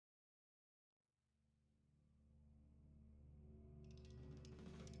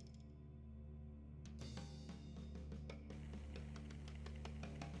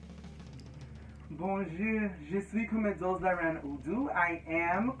Bonjour, je suis Commeadows la Reine Hoodoo. I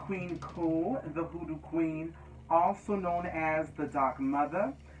am Queen Cool, the Hoodoo Queen, also known as the Dark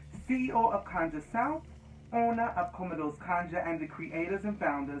Mother, CEO of Conjure South, owner of Commeadows Conjure, and the creators and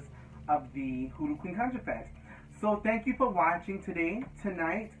founders of the Hoodoo Queen Conjure Fest. So thank you for watching today,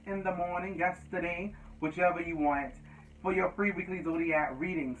 tonight, in the morning, yesterday, whichever you want, for your free weekly Zodiac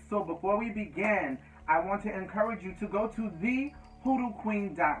reading. So before we begin, I want to encourage you to go to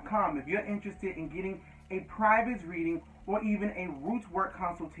thehoodooqueen.com if you're interested in getting a private reading or even a root work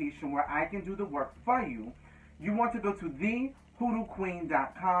consultation where I can do the work for you. You want to go to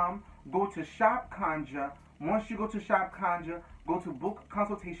thehoodooqueen.com, go to Shop Conjure. Once you go to Shop Conjure, go to Book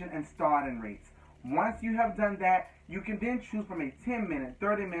Consultation and Starting Rates. Once you have done that, you can then choose from a 10-minute,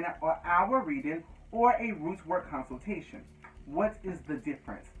 30-minute, or hour reading or a root work consultation. What is the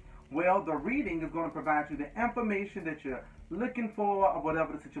difference? Well, the reading is going to provide you the information that you're looking for or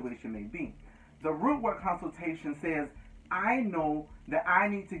whatever the situation may be. The root work consultation says, I know that I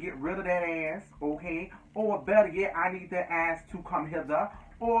need to get rid of that ass, okay? Or better yet, I need that ass to come hither.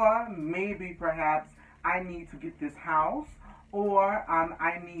 Or maybe perhaps I need to get this house. Or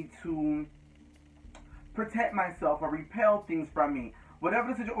I need to protect myself or repel things from me. Whatever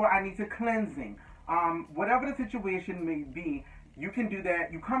the situation, or I need to cleansing. Whatever the situation may be, you can do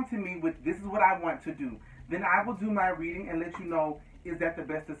that. You come to me with, this is what I want to do. Then I will do my reading and let you know, is that the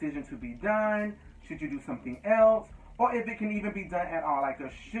best decision to be done? Should you do something else? Or if it can even be done at all, like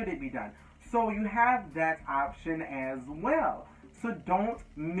should it be done? So you have that option as well. So don't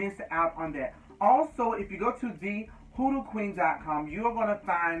miss out on that. Also, if you go to thehoodooqueen.com, you're going to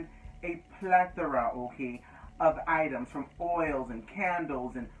find a plethora, okay, of items from oils and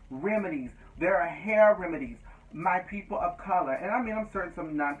candles and remedies. There are hair remedies. My people of color, and I mean I'm certain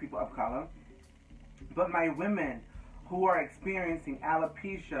some non-people of color, but my women who are experiencing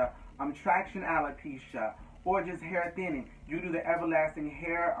alopecia, traction alopecia, or just hair thinning, you do the everlasting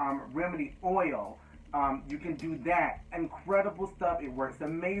hair remedy oil. You can do that. Incredible stuff. It works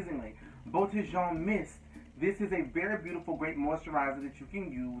amazingly. Botijon Mist. This is a very beautiful, great moisturizer that you can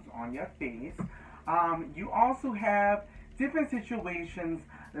use on your face. You also have different situations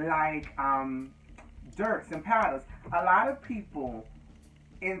like dirts and powders. A lot of people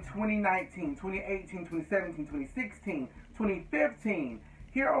in 2019, 2018, 2017, 2016, 2015,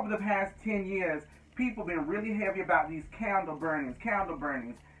 here over the past 10 years, people have been really heavy about these candle burnings,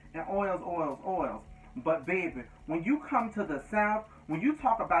 and oils. But baby, when you come to the South, when you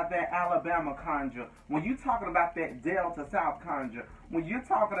talk about that Alabama conjure, when you talking about that Delta South conjure, when you're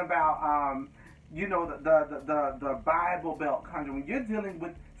talking about, you know, the Bible Belt conjure, when you're dealing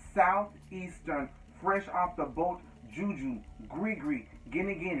with Southeastern, fresh off the boat, Juju, Gree,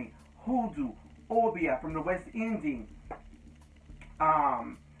 Guinea, Hoodoo, Obia from the West Indies,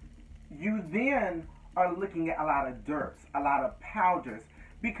 you then are looking at a lot of dirts, a lot of powders,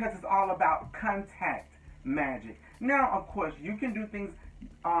 because it's all about contact magic. Now, of course, you can do things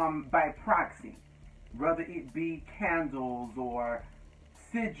by proxy, whether it be candles or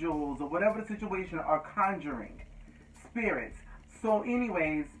sigils or whatever the situation, or conjuring spirits. So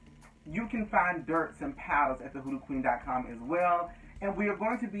anyways, you can find dirts and powders at thehoodooqueen.com as well. And we are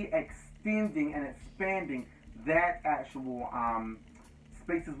going to be extending and expanding that actual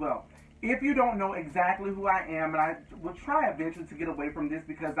space as well. If you don't know exactly who I am, and I will try eventually to get away from this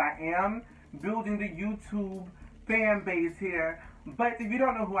because I am building the YouTube fan base here. But if you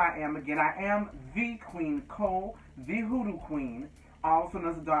don't know who I am, again, I am the Queen Cole, the Hoodoo Queen, also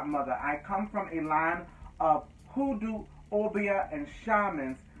known as the Dark Mother. I come from a line of hoodoo, obia, and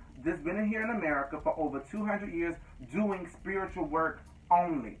shamans that's been here in America for over 200 years doing spiritual work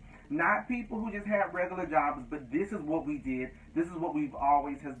only. Not people who just had regular jobs, but this is what we did. This is what we've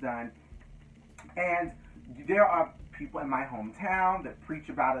always has done. And there are people in my hometown that preach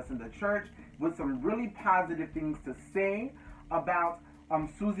about us in the church with some really positive things to say about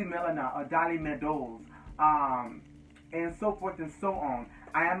Susie Melina or Dolly Meadows, and so forth and so on.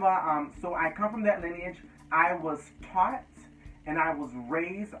 I am so I come from that lineage. I was taught and I was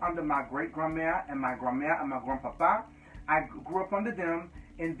raised under my great-grandma and my grandma and my grandpapa. I grew up under them,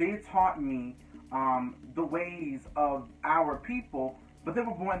 and they taught me the ways of our people, but they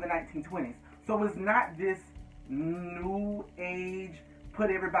were born in the 1920s. So it's not this new age,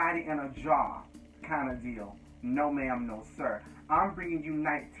 put everybody in a jar kind of deal. No ma'am, no sir. I'm bringing you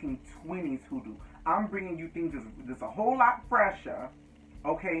 1920s hoodoo. I'm bringing you things that's a whole lot fresher,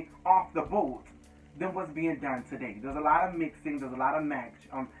 okay, off the boat than what's being done today. There's a lot of mixing, there's a lot of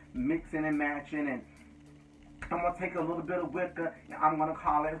mixing and matching, and I'm going to take a little bit of Wicca, and I'm going to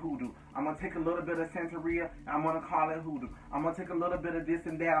call it hoodoo. I'm going to take a little bit of Santeria, and I'm going to call it hoodoo. I'm going to take a little bit of this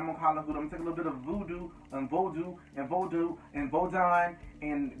and that, I'm going to call it hoodoo. I'm going to take a little bit of voodoo, and vodun,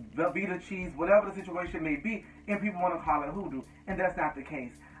 and Velveeta cheese, whatever the situation may be, and people want to call it hoodoo. And that's not the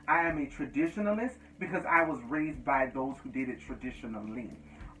case. I am a traditionalist because I was raised by those who did it traditionally.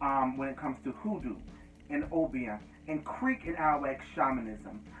 When it comes to hoodoo, and obeah, and Creek and Arawak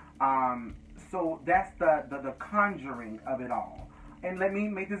shamanism. So that's the conjuring of it all. And let me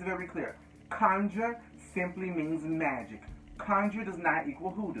make this very clear. Conjure simply means magic. Conjure does not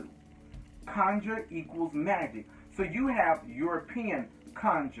equal hoodoo. Conjure equals magic. So you have European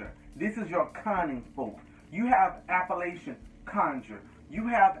conjure. This is your conning folk. You have Appalachian conjure. You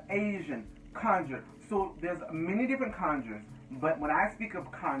have Asian conjure. So there's many different conjures. But when I speak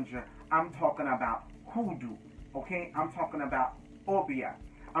of conjure, I'm talking about hoodoo. Okay? I'm talking about obeah.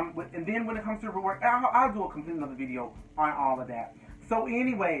 And then when it comes to reward, I'll do a complete another video on all of that. So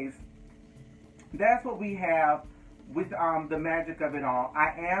anyways, that's what we have with the magic of it all.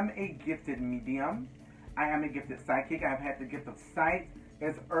 I am a gifted medium. I am a gifted psychic. I've had the gift of sight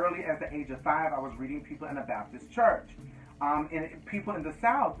as early as the age of 5. I was reading people in a Baptist church. And people in the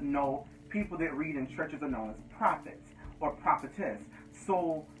South know people that read in churches are known as prophets or prophetess.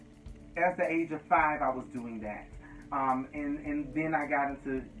 So at the age of 5, I was doing that. And then I got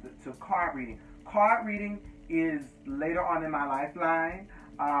into card reading. Card reading is later on in my lifeline.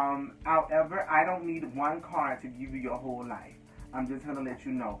 However, I don't need one card to give you your whole life. I'm just going to let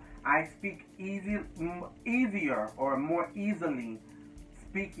you know. I speak easier or more easily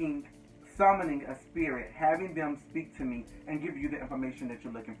summoning a spirit, having them speak to me and give you the information that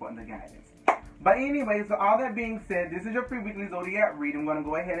you're looking for and the guidance. But anyway, so all that being said, this is your free weekly Zodiac reading. I'm going to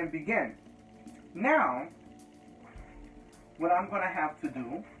go ahead and begin. Now, what I'm going to have to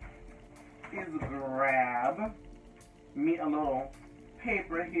do is grab me a little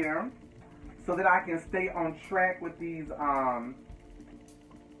paper here so that I can stay on track with these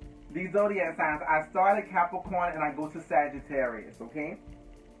zodiac signs. I start at Capricorn and I go to Sagittarius, okay?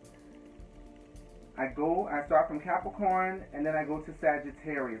 I start from Capricorn and then I go to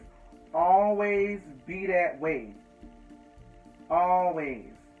Sagittarius. Always be that way.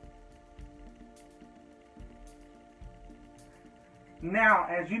 Always. Now,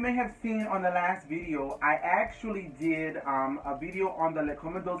 as you may have seen on the last video, I actually did a video on the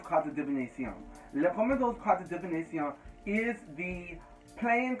 $14th-April cards de divination. $14th-April cards de divination is the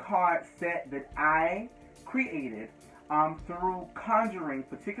playing card set that I created through conjuring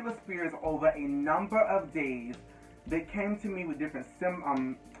particular spirits over a number of days that came to me with different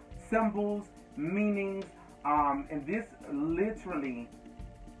symbols, meanings, and this literally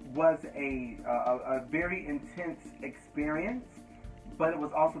was a very intense experience, but it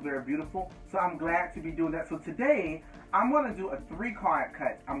was also very beautiful. So I'm glad to be doing that. So today, I'm going to do a 3-card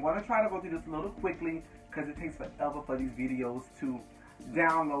cut. I'm going to try to go through this a little quickly because it takes forever for these videos to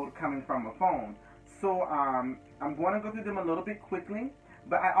download coming from a phone. So I'm going to go through them a little bit quickly,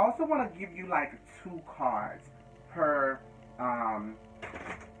 but I also want to give you like 2 cards per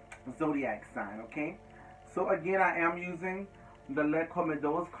zodiac sign, okay? So again, I am using the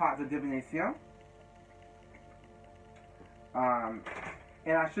 $14th-April cards de divination.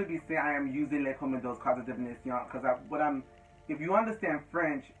 And I should be saying I am using $14th-April cards de divination because if you understand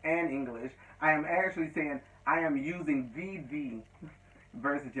French and English, I am actually saying I am using the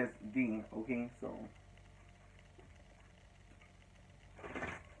versus just the, okay? So,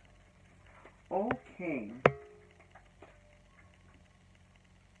 okay.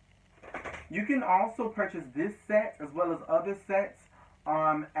 You can also purchase this set as well as other sets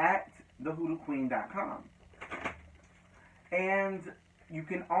at thehoodooqueen.com. And you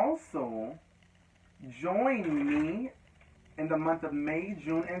can also join me in the month of May,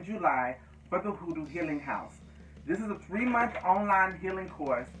 June, and July for the Hoodoo Healing Haus. This is a 3-month online healing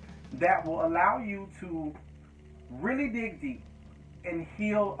course that will allow you to really dig deep and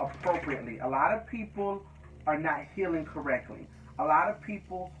heal appropriately. A lot of people are not healing correctly. A lot of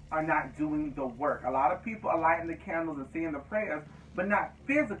people are not doing the work. A lot of people are lighting the candles and saying the prayers, but not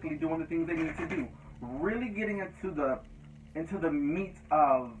physically doing the things they need to do. Really getting into the meat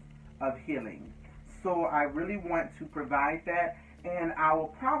of healing. So I really want to provide that, and I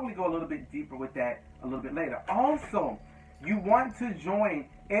will probably go a little bit deeper with that a little bit later. Also, you want to join.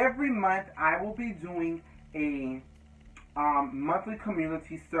 Every month I will be doing a monthly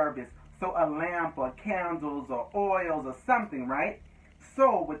community service. So a lamp or candles or oils or something, right?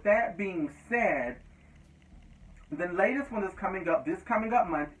 So with that being said, the latest one that's coming up, this coming up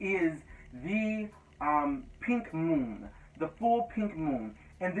month, is the pink moon, the full pink moon.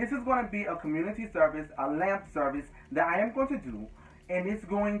 And this is going to be a community service, a lamp service that I am going to do. And it's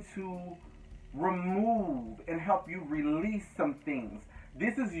going to remove and help you release some things.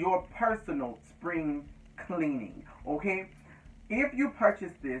 This is your personal spring cleaning, okay? If you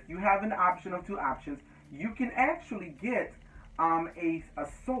purchase this, you have an option of 2 options. You can actually get a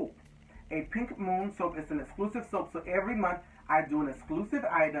soap, a Pink Moon soap. It's an exclusive soap. So every month I do an exclusive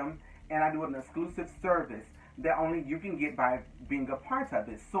item and I do an exclusive service that only you can get by being a part of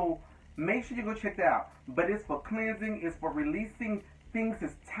it. So make sure you go check that out. But it's for cleansing, it's for releasing things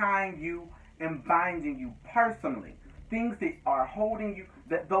that's tying you and binding you personally. Things that are holding you,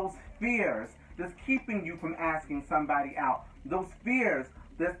 that those fears that's keeping you from asking somebody out. Those fears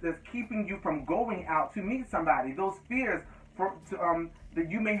that's keeping you from going out to meet somebody. Those fears that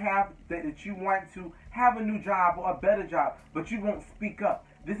you may have, that you want to have a new job or a better job, but you won't speak up.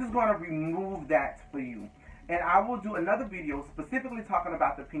 This is going to remove that for you. And I will do another video specifically talking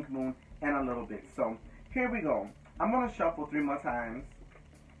about the pink moon in a little bit. So here we go. I'm going to shuffle 3 more times.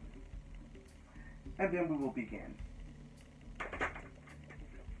 And then we will begin.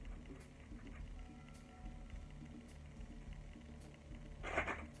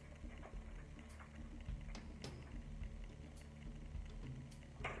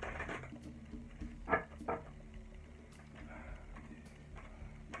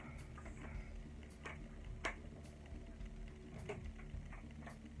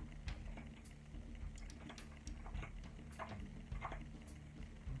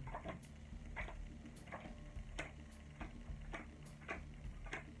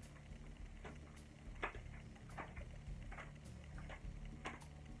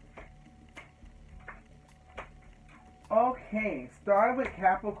 Okay, starting with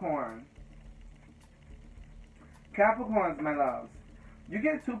Capricorn. Capricorns, my loves. You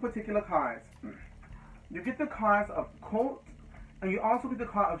get 2 particular cards. You get the cards of Court, and you also get the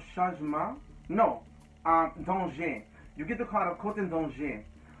card of Judgement. No, Danger. You get the card of Court and Danger.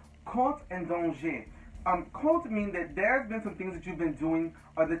 Court and Danger. Court means that there's been some things that you've been doing,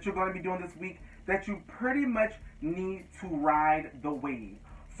 or that you're going to be doing this week, that you pretty much need to ride the wave.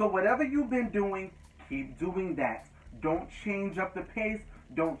 So whatever you've been doing, keep doing that. Don't change up the pace.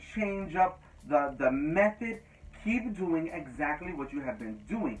 Don't change up the method. Keep doing exactly what you have been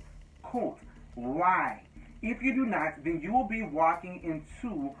doing. Quote, why? If you do not, then you will be walking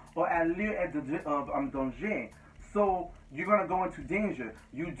into, or at the of danger. So you're going to go into danger.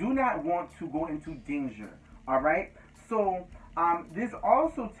 You do not want to go into danger. All right? So this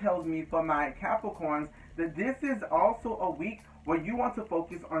also tells me for my Capricorns that this is also a week where you want to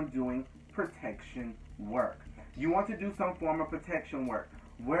focus on doing protection work. You want to do some form of protection work.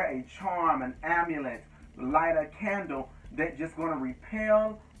 Wear a charm, an amulet, light a candle that's just going to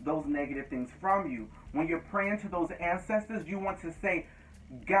repel those negative things from you. When you're praying to those ancestors, you want to say,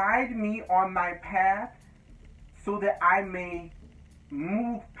 guide me on my path so that I may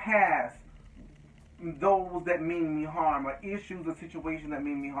move past those that mean me harm, or issues or situations that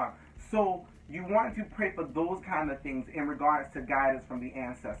mean me harm. So you want to pray for those kind of things in regards to guidance from the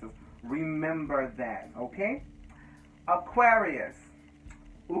ancestors. Remember that, okay? Aquarius.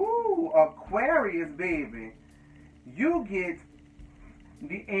 Ooh, Aquarius, baby. You get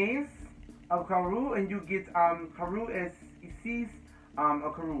the Ace of Karu, and you get Karu is Cis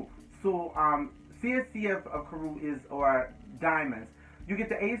of Karu. So CSCF of Karu is, or diamonds. You get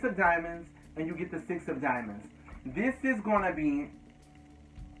the Ace of Diamonds, and you get the 6 of Diamonds. This is going to be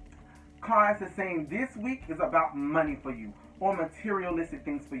cards that saying this week is about money for you, or materialistic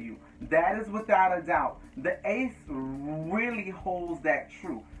things for you. That is without a doubt. The Ace really holds that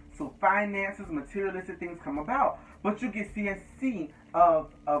true. So finances, materialistic things come about. But you get CSC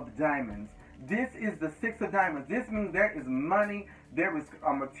of Diamonds. This is the 6 of Diamonds. This means there is money, there is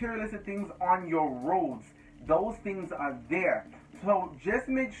materialistic things on your roads. Those things are there. So just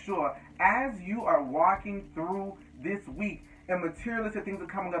make sure as you are walking through this week and materialistic things are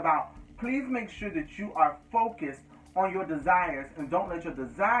coming about, please make sure that you are focused on your desires, and don't let your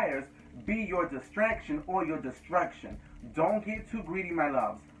desires be your distraction or your destruction. Don't get too greedy, my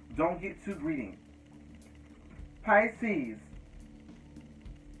loves. Don't get too greedy. Pisces.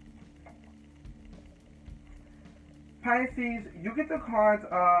 Pisces, you get the cards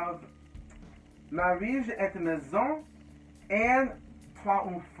of Mariage et Maison and Trois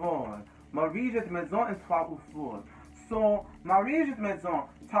ou Four. Mariage et Maison and Trois ou Four. So, Mariage et Maison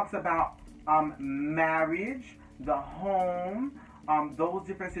talks about marriage, the home, those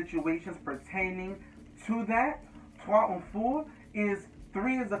different situations pertaining to that. Trois ou Four is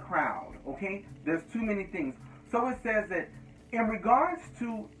 3 is a crowd, okay? There's too many things. So it says that in regards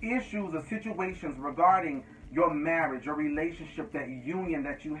to issues or situations regarding your marriage, your relationship, that union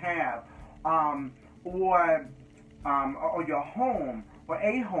that you have, or your home, or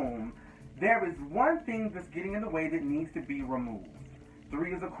a home, there is one thing that's getting in the way that needs to be removed.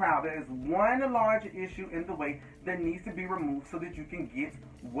 3 is a crowd. There is one large issue in the way that needs to be removed so that you can get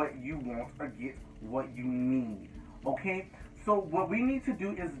what you want or get what you need. Okay? So what we need to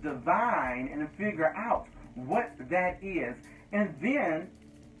do is divine and figure out what that is. And then,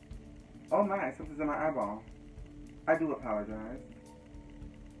 oh my, something's in my eyeball. I do apologize.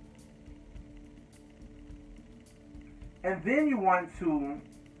 And then you want to,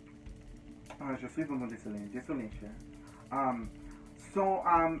 je suis vraiment désolé,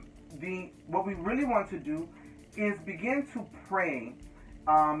 what we really want to do is begin to pray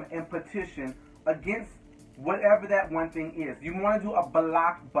and petition against whatever that one thing is. You want to do a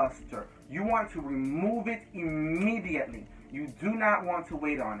blockbuster. You want to remove it immediately. You do not want to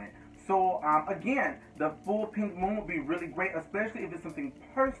wait on it. So again, the full pink moon would be really great, especially if it's something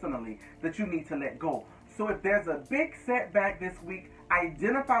personally that you need to let go. So if there's a big setback this week,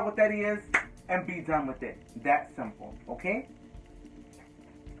 identify what that is and be done with it. That simple, okay?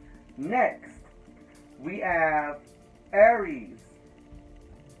 Next, we have Aries.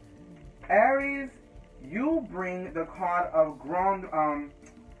 Aries, you bring the card of Grand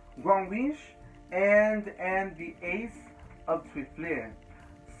Wish and the Ace of Trifle.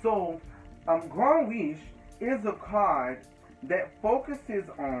 So, Grand Wish is a card that focuses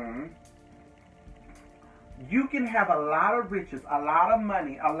on you can have a lot of riches, a lot of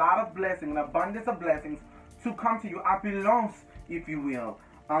money, a lot of blessings, an abundance of blessings to come to you, opulence, if you will,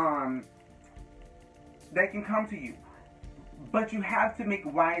 that can come to you. But you have to make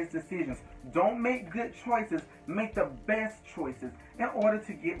wise decisions. Don't make good choices. Make the best choices in order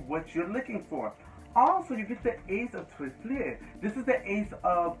to get what you're looking for. Also, you get the Ace of Trifle. This is the Ace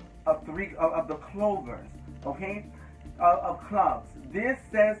of the clovers, okay, of clubs. This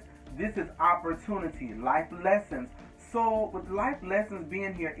says this is opportunity, life lessons. So with life lessons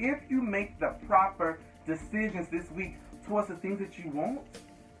being here, if you make the proper decisions this week towards the things that you want,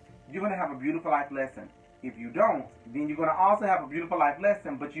 you're going to have a beautiful life lesson. If you don't, then you're going to also have a beautiful life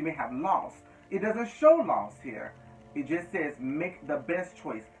lesson, but you may have loss. It doesn't show loss here. It just says make the best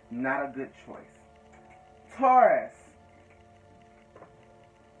choice, not a good choice. Taurus.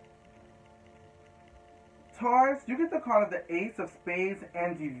 Taurus, you get the card of the Ace of Spades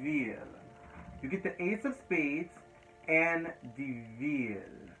and Deville. You get the Ace of Spades and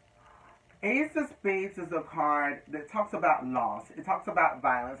Deville. Ace of Spades is a card that talks about loss. It talks about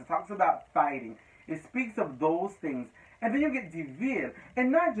violence. It talks about fighting. It speaks of those things. And then you get Deville.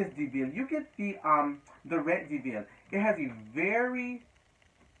 And not just Deville. You get the red Deville. It has a very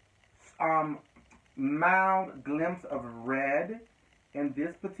mild glimpse of red in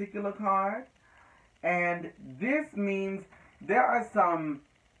this particular card. And this means there are some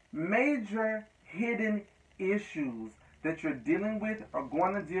major hidden issues that you're dealing with or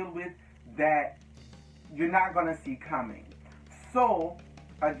going to deal with that you're not going to see coming. So,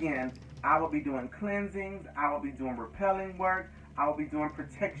 again, I will be doing cleansings, I will be doing repelling work, I will be doing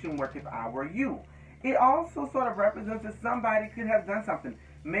protection work if I were you. It also sort of represents that somebody could have done something.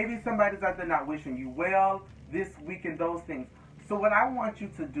 Maybe somebody's out there not wishing you well this week and those things. So what I want you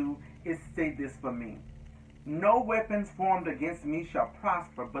to do is say this for me. No weapons formed against me shall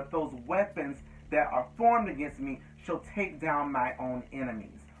prosper, but those weapons that are formed against me shall take down my own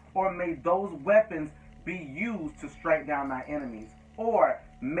enemies. Or may those weapons be used to strike down my enemies. Or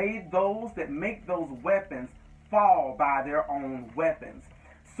may those that make those weapons fall by their own weapons.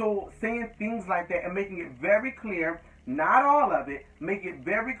 So saying things like that and making it very clear, not all of it, make it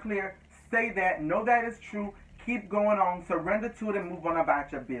very clear, say that, know that is true, keep going on, surrender to it and move on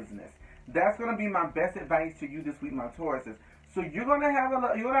about your business. That's going to be my best advice to you this week, my Tauruses. So you're going to have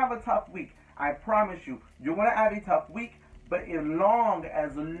a tough week. I promise you, you're going to have a tough week, but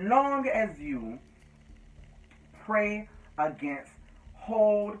as long as you pray against,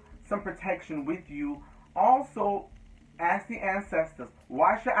 hold some protection with you. Also, ask the ancestors.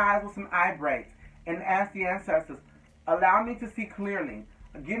 Wash your eyes with some eye brights and ask the ancestors, allow me to see clearly.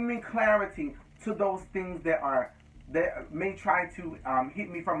 Give me clarity to those things that may try to hit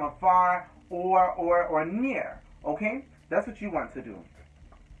me from afar or near. Okay? That's what you want to do.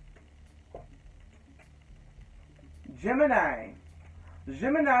 Gemini.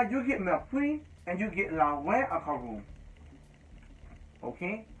 Gemini, you get Mercury and you get La Reine à Carreau.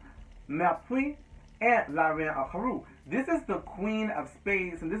 Okay? Mercury and La Reine à Carreau. This is the Queen of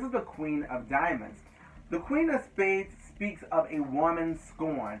Spades and this is the Queen of Diamonds. The Queen of Spades speaks of a woman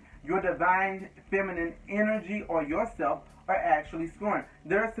scorned. Your divine feminine energy or yourself are actually scorned.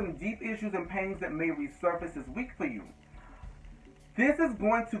 There are some deep issues and pains that may resurface this week for you. This is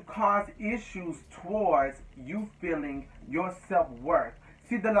going to cause issues towards you feeling your self-worth.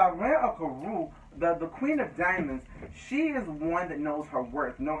 See, the La Reine of Carew, the Queen of Diamonds, she is one that knows her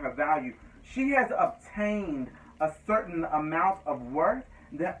worth, knows her value. She has obtained a certain amount of worth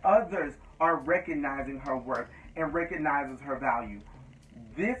that others are recognizing her worth and recognizes her value.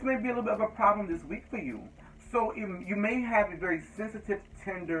 This may be a little bit of a problem this week for you. So you may have a very sensitive,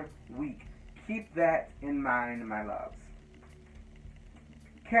 tender week. Keep that in mind, my loves.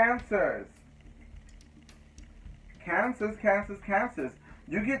 Cancers. Cancers.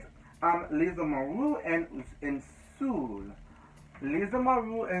 You get Les Amoureux and Soul. Les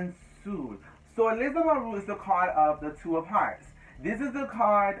Amoureux and Soul. So Les Amoureux is the card of the Two of Hearts. This is the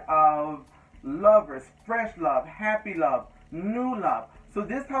card of lovers, fresh love, happy love, new love. So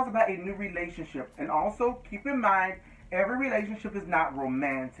this talks about a new relationship. And also keep in mind, every relationship is not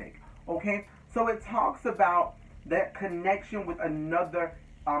romantic. Okay? So it talks about that connection with another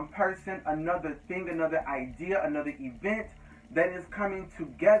person, another thing, another idea, another event that is coming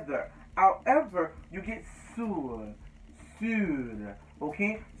together. However, you get Soul.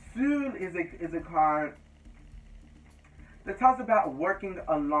 Okay? Soul is a card that talks about working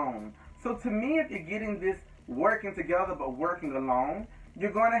alone. So to me, if you're getting this working together but working alone,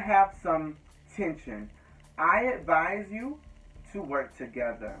 you're going to have some tension. I advise you to work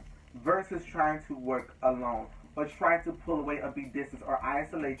together versus trying to work alone or try to pull away or be distant or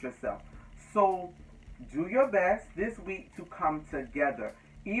isolate yourself. So do your best this week to come together.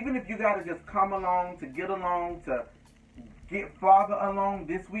 Even if you got to just come along, to get farther along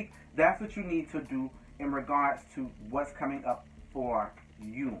this week, that's what you need to do in regards to what's coming up for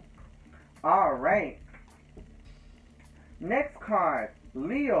you. All right. Next card,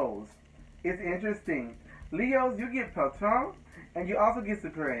 Leos. It's interesting. Leos, you get Patron and you also get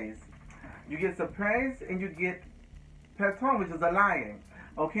Surprise. You get Surprise and you get Patron, which is a lion.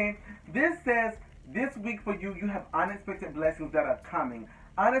 Okay? This says this week for you, you have unexpected blessings that are coming.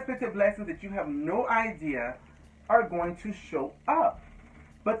 Unexpected blessings that you have no idea are going to show up.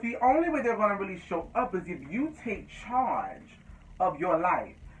 But the only way they're going to really show up is if you take charge of your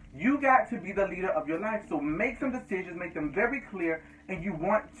life. You got to be the leader of your life. So make some decisions, make them very clear, and you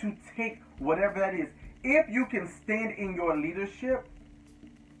want to take whatever that is. If you can stand in your leadership,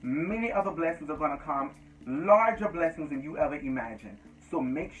 many other blessings are going to come, larger blessings than you ever imagined. So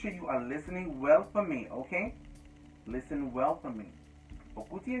make sure you are listening well for me, okay? Listen well for me.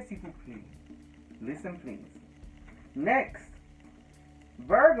 Écoutez s'il vous plaît. Listen, please. Next,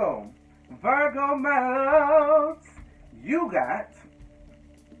 Virgo. Virgo, my loves. You got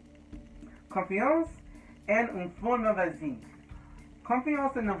Confiance and un fond de vazio.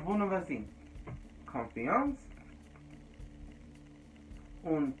 Confiance and un fond de vazio. Confiance.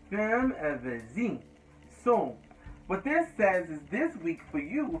 Un fond de vazio. So, what this says is this week for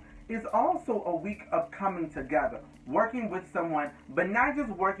you is also a week of coming together. Working with someone, but not just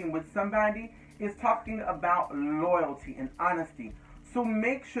working with somebody. It's talking about loyalty and honesty. So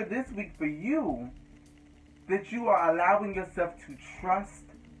make sure this week for you that you are allowing yourself to trust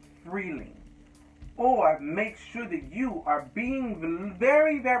freely. Or make sure that you are being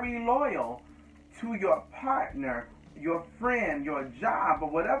very, very loyal to your partner, your friend, your job, or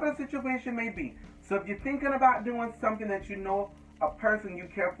whatever the situation may be. So if you're thinking about doing something that you know a person you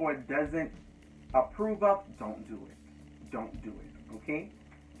care for doesn't approve of, don't do it. Don't do it, okay?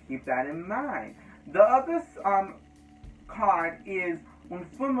 Keep that in mind. The other card is Un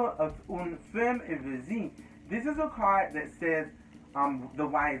femme éveillée. This is a card that says the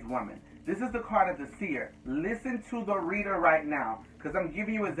wise woman. This is the card of the seer. Listen to the reader right now, because I'm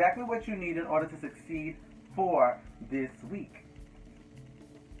giving you exactly what you need in order to succeed for this week.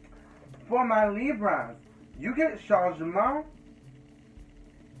 For my Libras, you get Changement,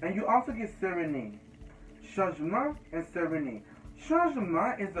 and you also get Serenity. Changement and Serenity.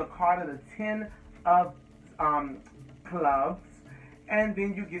 Changement is the card of the 10 of clubs, and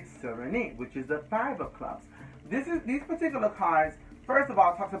then you get Serenity, which is the 5 of clubs. These particular cards, first of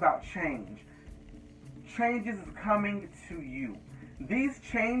all, talks about change. Changes is coming to you. These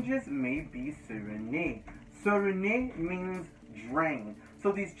changes may be Serenity. Serenity means drain.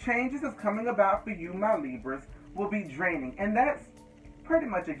 So these changes is coming about for you, my Libras, will be draining. And that's pretty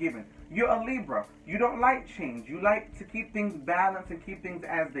much a given. You're a Libra. You don't like change. You like to keep things balanced and keep things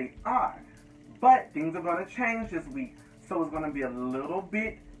as they are. But things are going to change this week. So it's going to be a little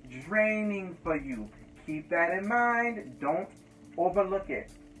bit draining for you. Keep that in mind. Don't overlook it.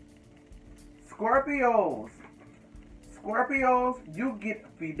 Scorpios. Scorpios, you get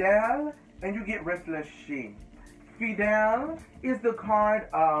Fidel and you get Réfléchi. Fidel is the card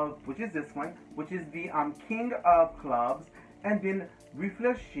of, which is this one, which is the King of Clubs, and then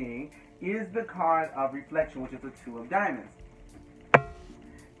Réfléchi is the card of Reflection, which is the Two of Diamonds.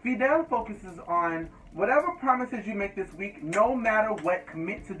 Fidel focuses on whatever promises you make this week, no matter what,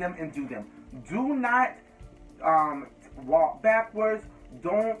 commit to them and do them. Do not walk backwards.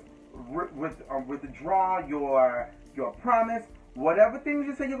 Don't withdraw your promise. Whatever things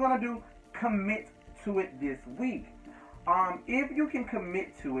you say you're going to do, commit to it this week. If you can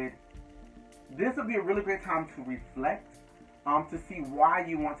commit to it, this will be a really great time to reflect, to see why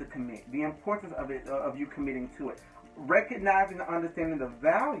you want to commit, the importance of it, of you committing to it, recognizing and understanding the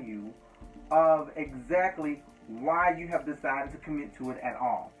value of exactly why you have decided to commit to it at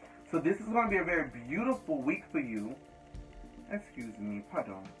all. So this is going to be a very beautiful week for you. Excuse me,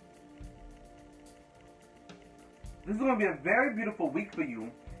 pardon. This is going to be a very beautiful week for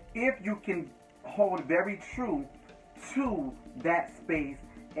you if you can hold very true to that space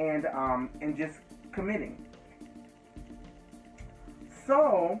and just committing.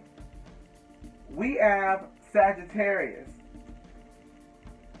 So we have Sagittarius.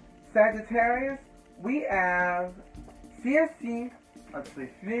 Sagittarius, we have CSC,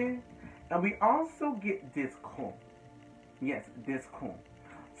 and we also get Disco. Yes, Disco.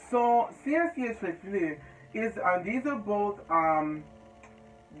 So CSC is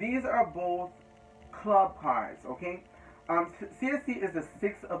these are both club cards, okay? CSC is the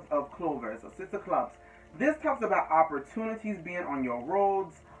Six of Clovers, or Six of Clubs. This talks about opportunities being on your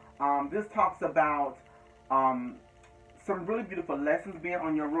roads. This talks about some really beautiful lessons being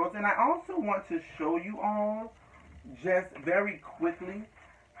on your roads. And I also want to show you all, just very quickly,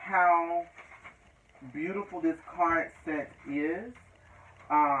 how beautiful this card set is.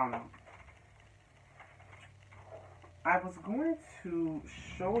 I was going to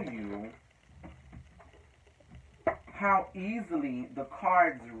show you how easily the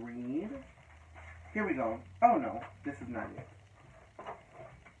cards read. Here we go. Oh no, this is not it.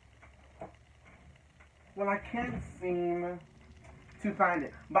 Well, I can't seem to find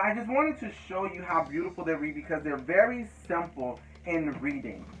it. But I just wanted to show you how beautiful they read because they're very simple in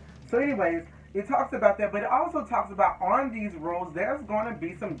reading. So anyways, it talks about that, but it also talks about on these roads, there's going to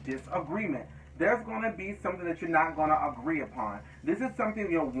be some disagreement. There's going to be something that you're not going to agree upon. This is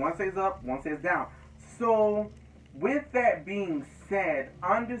something, you know, one says up, one says down. So with that being said,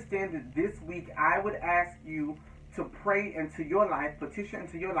 understand that this week I would ask you to pray into your life, petition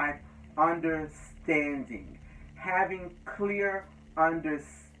into your life, understanding. Having clear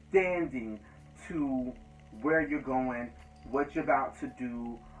understanding to where you're going, what you're about to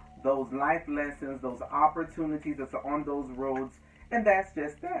do, those life lessons, those opportunities that are on those roads, and that's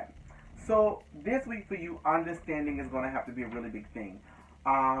just that. So this week for you, understanding is going to have to be a really big thing.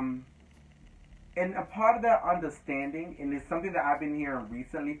 And a part of that understanding, and it's something that I've been hearing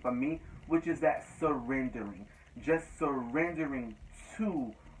recently for me, which is that surrendering. Just surrendering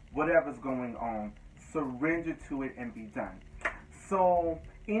to whatever's going on. Surrender to it and be done. So,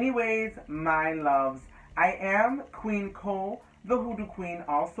 anyways, my loves, I am Queen Cole, the Hoodoo Queen,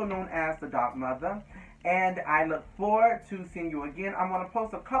 also known as the Dark Mother. And I look forward to seeing you again. I'm going to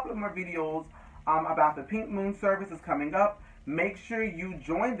post a couple of more videos about the Pink Moon service is coming up. Make sure you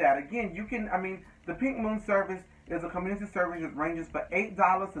join that. Again, you can, the Pink Moon service is a community service that ranges from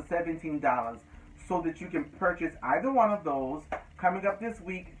 $8 to $17 so that you can purchase either one of those. Coming up this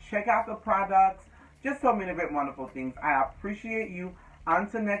week, check out the products. Just so many great, wonderful things. I appreciate you.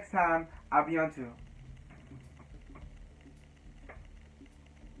 Until next time, I'll be on to.